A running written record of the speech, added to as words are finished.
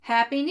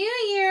Happy New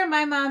Year,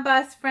 my Mom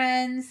Boss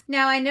friends.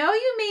 Now, I know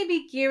you may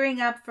be gearing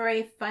up for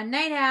a fun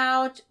night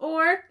out,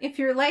 or if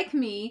you're like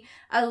me,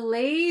 a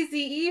lazy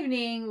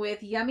evening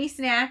with yummy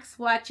snacks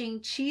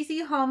watching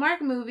cheesy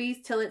Hallmark movies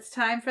till it's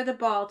time for the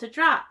ball to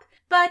drop.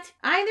 But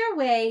either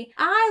way,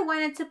 I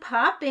wanted to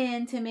pop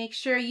in to make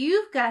sure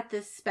you've got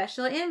this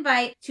special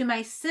invite to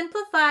my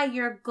Simplify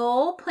Your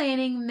Goal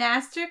Planning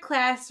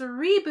Masterclass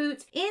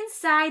reboot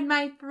inside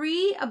my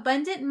free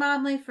Abundant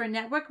Mom Life for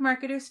Network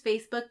Marketers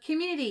Facebook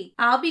community.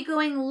 I'll be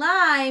going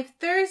live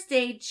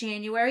Thursday,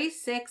 January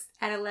 6th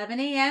at 11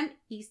 a.m.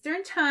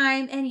 Eastern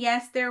Time, and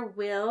yes, there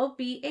will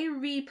be a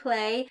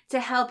replay to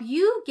help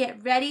you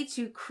get ready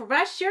to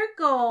crush your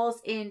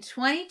goals in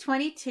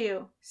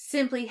 2022.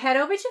 Simply head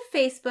over to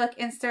Facebook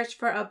and search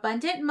for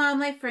Abundant Mom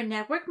Life for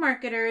Network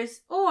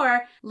Marketers,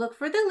 or look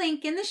for the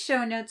link in the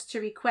show notes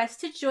to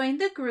request to join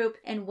the group.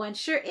 And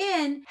once you're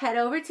in, head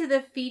over to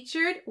the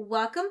featured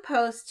welcome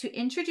post to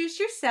introduce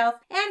yourself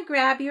and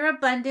grab your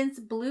Abundance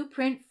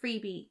Blueprint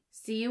freebie.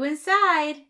 See you inside.